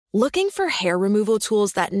Looking for hair removal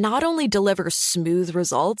tools that not only deliver smooth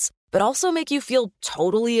results, but also make you feel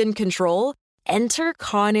totally in control? Enter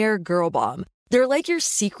Conair Girl Bomb. They're like your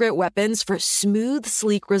secret weapons for smooth,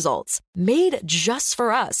 sleek results, made just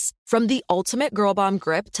for us. From the ultimate Girl Bomb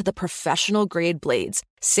grip to the professional grade blades,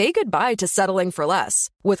 say goodbye to settling for less.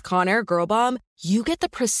 With Conair Girl Bomb, you get the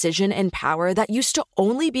precision and power that used to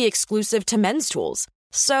only be exclusive to men's tools.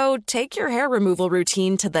 So take your hair removal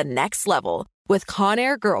routine to the next level with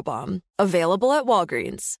Conair Girl Bomb. Available at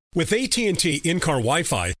Walgreens. With AT&T in-car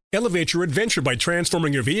Wi-Fi, elevate your adventure by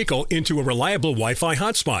transforming your vehicle into a reliable Wi-Fi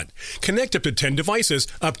hotspot. Connect up to 10 devices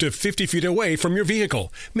up to 50 feet away from your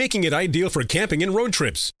vehicle, making it ideal for camping and road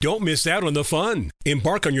trips. Don't miss out on the fun.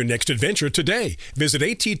 Embark on your next adventure today. Visit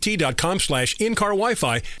att.com/in-car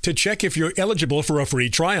Wi-Fi to check if you're eligible for a free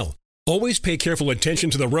trial. Always pay careful attention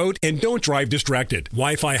to the road and don't drive distracted.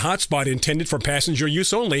 Wi-Fi hotspot intended for passenger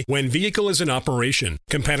use only when vehicle is in operation.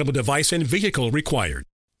 Compatible device and vehicle required.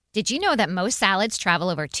 Did you know that most salads travel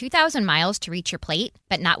over 2,000 miles to reach your plate?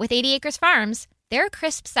 But not with 80 Acres Farms. Their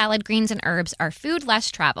crisp salad greens and herbs are food less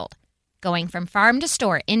traveled, going from farm to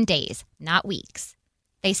store in days, not weeks.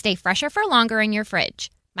 They stay fresher for longer in your fridge.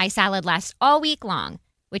 My salad lasts all week long,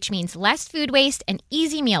 which means less food waste and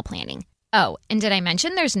easy meal planning. Oh, and did I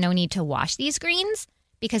mention there's no need to wash these greens?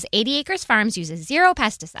 Because 80 Acres Farms uses 0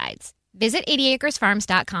 pesticides. Visit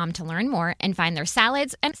 80acresfarms.com to learn more and find their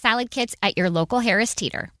salads and salad kits at your local Harris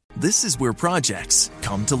Teeter. This is where projects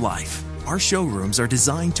come to life. Our showrooms are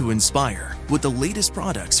designed to inspire with the latest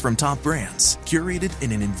products from top brands, curated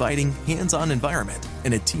in an inviting, hands-on environment,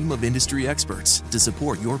 and a team of industry experts to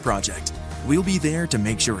support your project. We'll be there to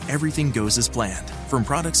make sure everything goes as planned, from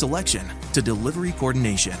product selection to delivery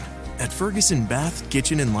coordination. At Ferguson Bath,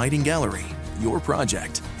 Kitchen, and Lighting Gallery, your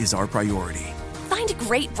project is our priority. Find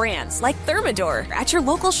great brands like Thermador at your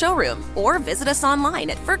local showroom or visit us online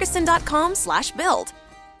at ferguson.com/build.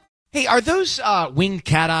 Hey, are those winged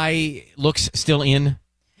cat eye looks still in?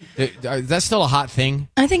 Is that still a hot thing?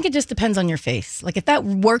 I think it just depends on your face. Like, if that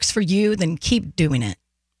works for you, then keep doing it.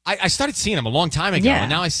 I started seeing them a long time ago, and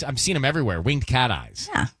now I'm seeing them everywhere. Winged cat eyes.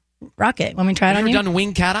 Yeah. Rock it. Want me to try it on you? Have you ever done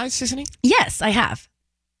winged cat eyes, SISANIE? Yes, I have.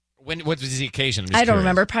 What was the occasion? I don't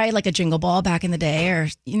remember. Probably like a jingle ball back in the day, or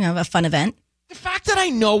a fun event. The fact that I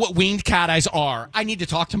know what winged cat eyes are, I need to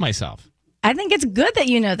talk to myself. I think it's good that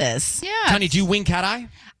you know this. Yeah. Tony, do you wing cat eye?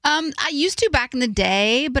 I used to back in the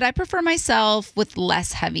day, but I prefer myself with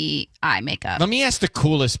less heavy eye makeup. Let me ask the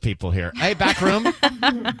coolest people here. Hey, back room.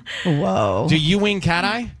 Whoa. Do you wing cat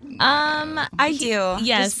eye? I do.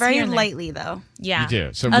 Yes, Just very lightly though. Yeah. You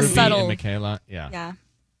do. So A Ruby subtle. and Michaela, yeah. Yeah.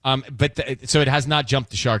 So it has not jumped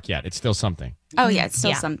the shark yet. It's still something. Oh yeah, it's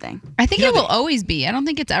still something. I think it will always be. I don't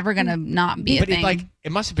think it's ever going to not be a thing. But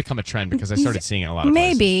it must have become a trend because I started seeing it a lot of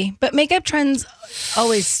places. Maybe, but makeup trends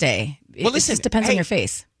always stay. Well, listen, it just depends on your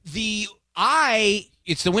face. The eye,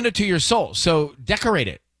 it's the window to your soul. So decorate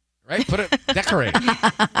it, right? Decorate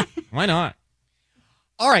it. Why not?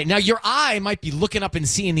 All right, now your eye might be looking up and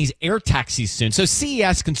seeing these air taxis soon. So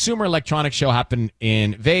CES, Consumer Electronics Show, happened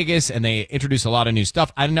in Vegas, and they introduced a lot of new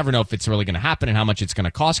stuff. I never know if it's really going to happen and how much it's going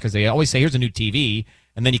to cost, because they always say, here's a new TV,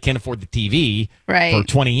 and then you can't afford the TV for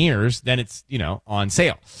 20 years. Then it's, on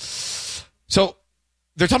sale. So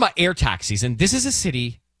they're talking about air taxis, and this is a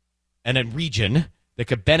city and a region that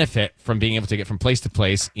could benefit from being able to get from place to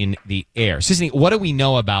place in the air. SISANIE, what do we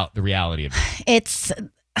know about the reality of this? It's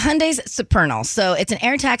Hyundai's Supernal. So it's an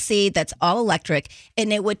air taxi that's all electric,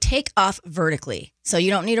 and it would take off vertically. So you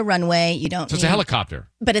don't need a runway. So it's a helicopter.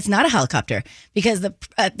 But it's not a helicopter, because the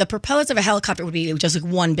propellers of a helicopter would be just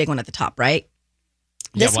like one big one at the top, right?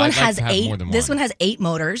 This one has 8. This one has 8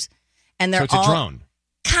 motors, and they're so it's a drone.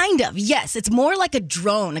 Kind of, yes. It's more like a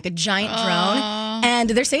drone, like a giant drone.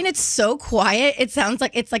 And they're saying it's so quiet. It sounds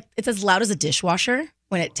like it's as loud as a dishwasher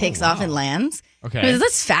when it takes off and lands. Okay.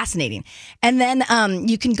 That's fascinating. And then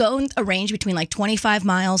you can go in a range between like 25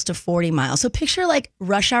 miles to 40 miles. So picture like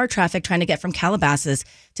rush hour traffic trying to get from Calabasas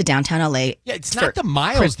to downtown LA. Yeah, it's not the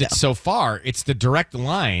miles that's so far. It's the direct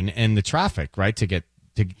line and the traffic, right, to get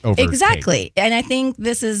to overtake. Exactly. And I think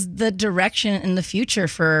this is the direction in the future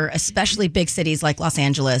for especially big cities like Los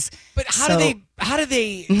Angeles. But how do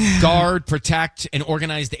they guard, protect, and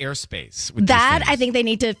organize the airspace? With that I think they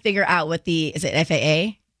need to figure out with is it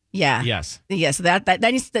FAA? Yeah. Yes. Yes. That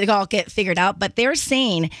needs to all get figured out. But they're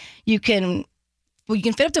saying you can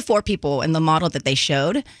fit up to 4 people in the model that they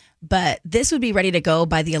showed. But this would be ready to go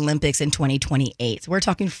by the Olympics in 2028. So we're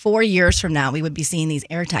talking 4 years from now, we would be seeing these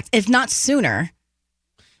air taxis, if not sooner.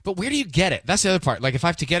 But where do you get it? That's the other part. Like if I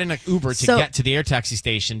have to get in an Uber to get to the air taxi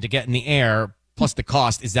station to get in the air, plus the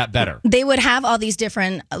cost, is that better? They would have all these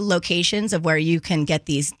different locations of where you can get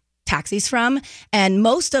these taxis from. And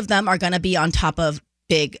most of them are going to be on top of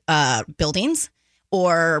big buildings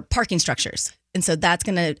or parking structures. And so that's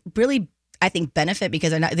going to really, I think, benefit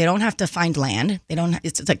because they don't have to find land.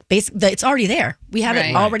 It's like it's already there. We have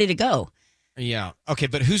it all ready to go. Yeah. Okay,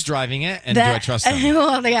 but who's driving it, and do I trust them?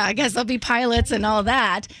 Well, yeah, I guess there'll be pilots and all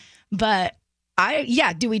that. But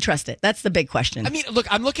do we trust it? That's the big question. I mean, look,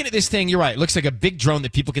 I'm looking at this thing. You're right. It looks like a big drone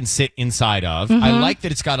that people can sit inside of. I like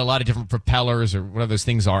that it's got a lot of different propellers or whatever those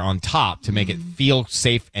things are on top to make it feel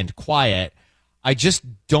safe and quiet. I just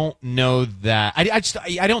don't know that.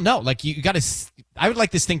 I don't know. Like you got to. I would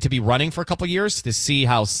like this thing to be running for a couple years to see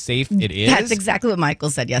how safe it is. That's exactly what Michael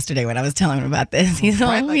said yesterday when I was telling him about this. He's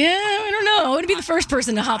like, I don't know. I want to be the first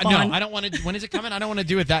person to hop on. No, I don't want to. When is it coming? I don't want to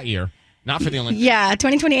do it that year. Not for the Olympics. Yeah,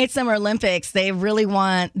 2028 Summer Olympics. They really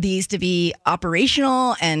want these to be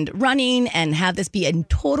operational and running and have this be a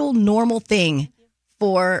total normal thing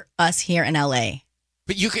for us here in LA.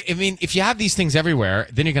 But if you have these things everywhere,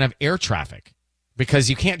 then you're going to have air traffic because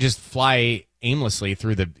you can't just fly aimlessly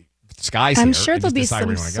through the skies. I'm sure there'll be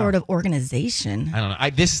some sort of organization. I don't know.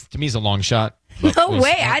 This to me is a long shot. No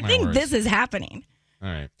way. I think this is happening. All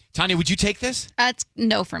right. Tanya, would you take this? It's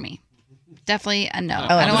no for me. Definitely a no.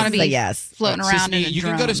 I don't want to be floating around in a drone. You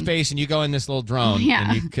can go to space and you go in this little drone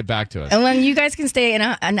and you get back to us. And then you guys can stay in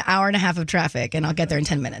an hour and a half of traffic and I'll get there in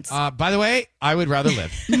 10 minutes. By the way, I would rather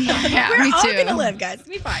live. We're all going to live, guys.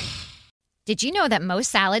 It'll be fine. Did you know that most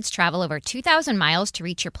salads travel over 2,000 miles to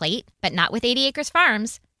reach your plate? But not with 80 Acres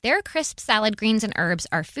Farms. Their crisp salad greens and herbs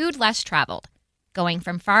are food less traveled, going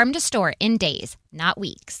from farm to store in days, not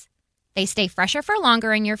weeks. They stay fresher for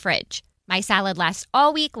longer in your fridge. My salad lasts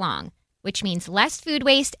all week long, which means less food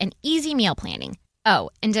waste and easy meal planning. Oh,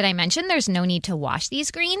 and did I mention there's no need to wash these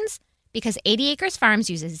greens? Because 80 Acres Farms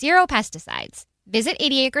uses 0 pesticides. Visit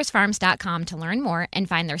 80acresfarms.com to learn more and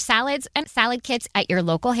find their salads and salad kits at your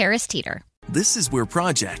local Harris Teeter. This is where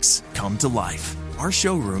projects come to life. Our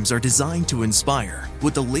showrooms are designed to inspire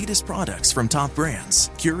with the latest products from top brands,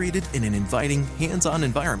 curated in an inviting, hands-on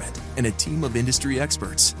environment, and a team of industry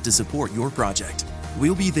experts to support your project.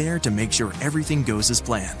 We'll be there to make sure everything goes as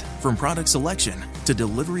planned, from product selection to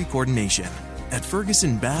delivery coordination. At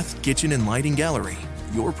Ferguson Bath, Kitchen, and Lighting Gallery,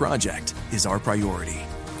 your project is our priority.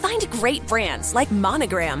 Find great brands like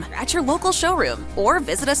Monogram at your local showroom or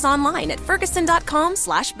visit us online at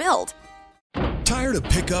ferguson.com/build. Tired of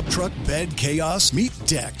pickup truck bed chaos? Meet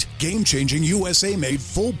Decked. Game-changing USA-made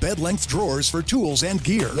full bed-length drawers for tools and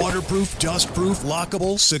gear. Waterproof, dust-proof,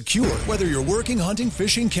 lockable, secure. Whether you're working, hunting,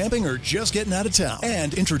 fishing, camping, or just getting out of town.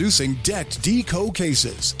 And introducing Decked Deco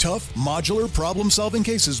cases. Tough, modular, problem-solving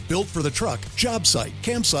cases built for the truck, job site,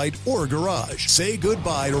 campsite, or garage. Say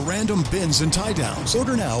goodbye to random bins and tie-downs.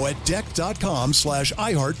 Order now at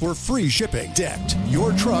decked.com/iHeart for free shipping. Decked.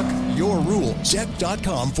 Your truck, your rules.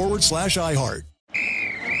 Decked.com/iHeart.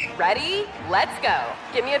 Ready? Let's go.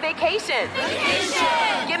 Give me a vacation.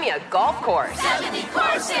 Vacation. Give me a golf course. 70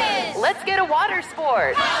 courses. Let's get a water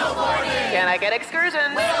sport. Paddleboarding. Can I get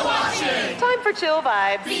excursions? Whale watching. Time for chill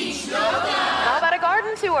vibes. Beach yoga. How about a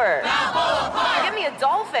garden tour? Balboa Park. Give me a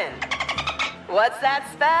dolphin. What's that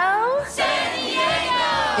spell? San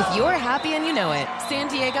Diego. If you're happy and you know it, San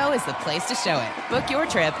Diego is the place to show it. Book your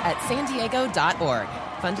trip at sandiego.org.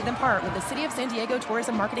 Funded in part with the City of San Diego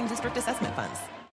Tourism Marketing District Assessment Funds.